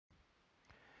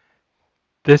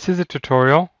This is a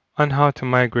tutorial on how to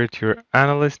migrate your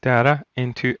analyst data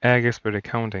into AgExpert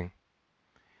Accounting.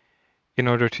 In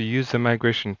order to use the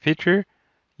migration feature,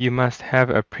 you must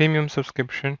have a premium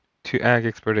subscription to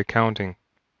AgExpert Accounting.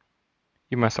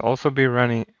 You must also be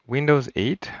running Windows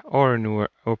 8 or a newer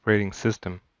operating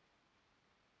system.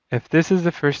 If this is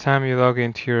the first time you log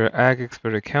into your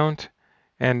AgExpert account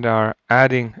and are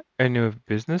adding a new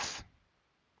business,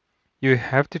 you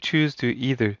have to choose to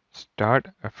either start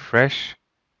a fresh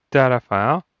data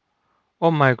file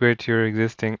or migrate your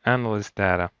existing analyst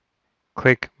data.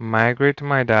 Click Migrate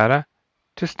My Data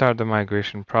to start the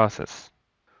migration process.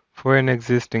 For an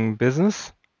existing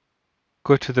business,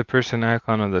 go to the person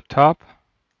icon on the top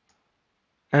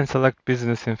and select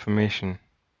Business Information.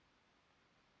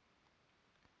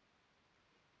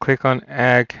 Click on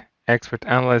AgExpert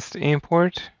Analyst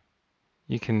Import.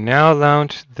 You can now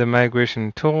launch the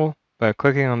migration tool by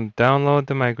clicking on Download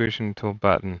the Migration Tool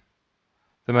button.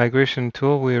 The migration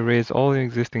tool will erase all the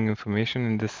existing information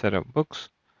in this set of books,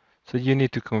 so you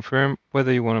need to confirm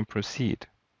whether you want to proceed.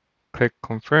 Click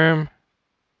Confirm,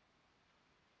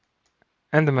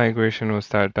 and the migration will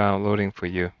start downloading for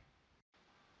you.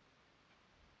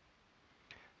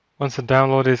 Once the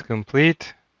download is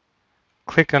complete,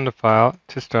 click on the file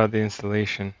to start the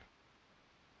installation.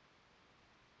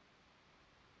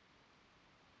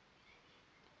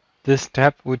 This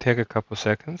step will take a couple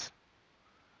seconds.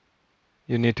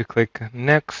 You need to click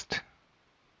Next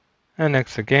and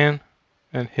Next again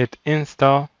and hit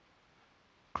Install.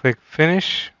 Click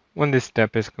Finish when this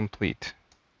step is complete.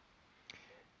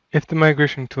 If the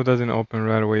migration tool doesn't open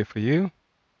right away for you,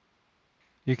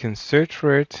 you can search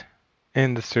for it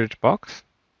in the search box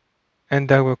and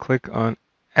double click on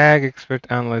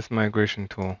AgExpert Analyst Migration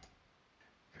Tool.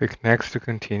 Click Next to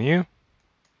continue.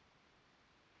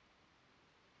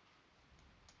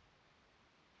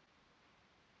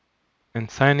 And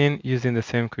sign in using the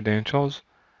same credentials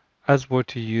as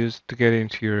what you used to get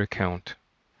into your account.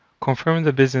 Confirm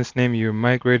the business name you're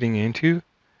migrating into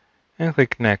and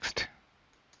click Next.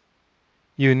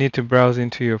 You need to browse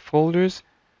into your folders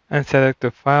and select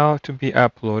the file to be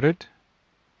uploaded.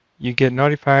 You get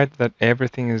notified that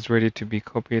everything is ready to be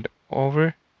copied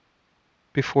over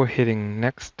before hitting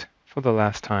Next for the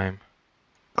last time.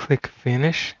 Click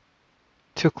Finish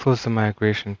to close the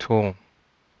migration tool.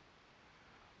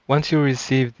 Once you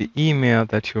receive the email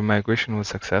that your migration was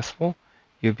successful,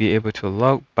 you'll be able to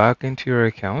log back into your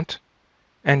account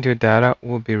and your data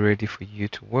will be ready for you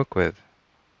to work with.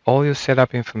 All your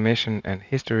setup information and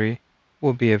history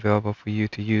will be available for you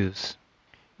to use.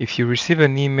 If you receive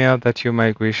an email that your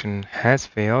migration has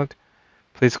failed,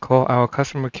 please call our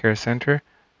customer care center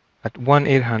at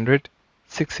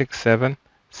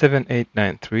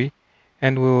 1-800-667-7893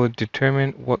 and we will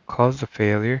determine what caused the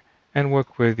failure and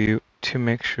work with you to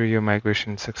make sure your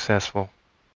migration is successful.